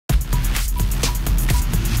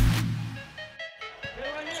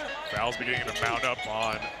Fouls beginning to mount up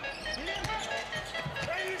on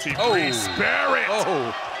Team Greece. Barret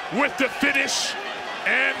with the finish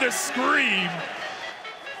and the scream.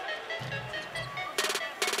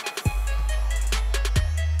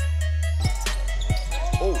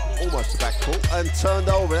 Almost a back pull and turned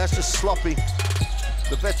over. That's just sloppy.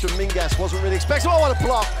 The veteran Mingas wasn't really expecting. Oh, what a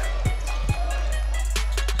block!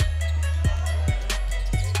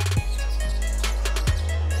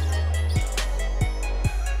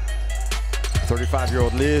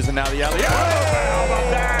 .35-year-old Liz, and now the alley. Oh, how about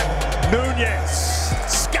that? Nunez,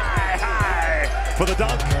 sky high for the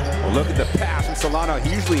dunk. Well, look at the pass from Solano.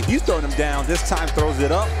 Usually he's throwing him down. This time throws it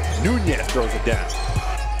up. Nunez throws it down.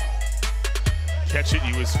 Catch it,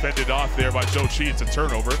 he was fended off there by Joe Chi. It's a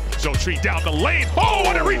turnover. Joe Chi down the lane. Oh,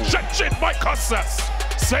 what a rejection by Kostas,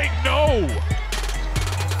 saying no.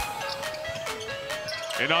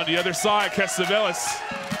 And on the other side, Kostas.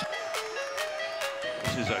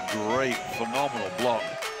 This is a great, phenomenal block.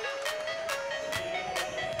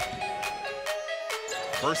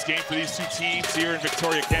 First game for these two teams here in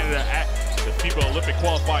Victoria, Canada at the FIBA Olympic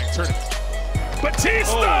Qualifying Tournament.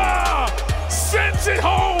 Batista sends it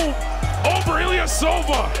home over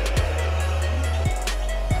Ilyasova.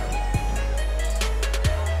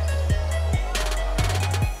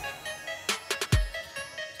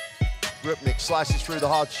 Ripnik slices through the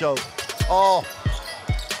hard show. Oh,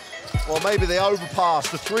 well, maybe they overpass.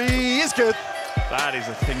 The three is good. That is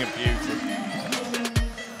a thing of beauty.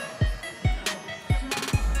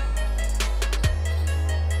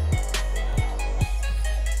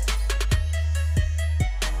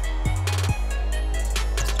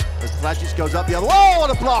 Flash goes up the other. Oh, what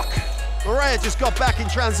a block! Moreira just got back in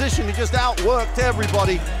transition. He just outworked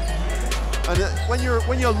everybody. And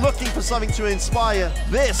when you're looking for something to inspire,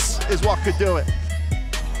 this is what could do it.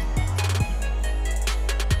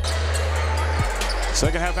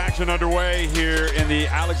 Second half action underway here in the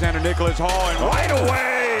Alexander Nicholas Hall, and right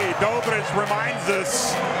away, Dobric reminds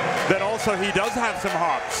us that also he does have some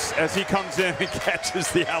hops as he comes in and catches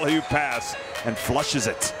the alley-oop pass and flushes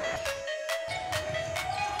it.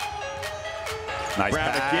 Nice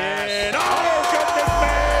grab pass. Again. Oh, goodness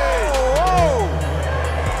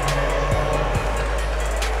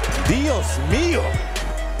me! Dios mío!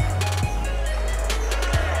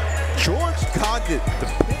 George Conditt, the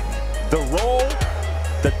pick, the roll,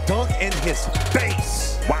 the dunk in his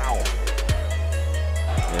face. Wow.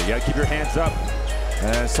 Yeah, you gotta keep your hands up.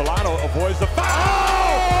 And Solano avoids the foul.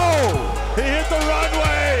 Oh! He hit the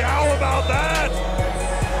runway. How about that?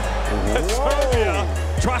 Serbia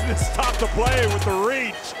trying to stop the play with the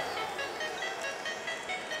reach.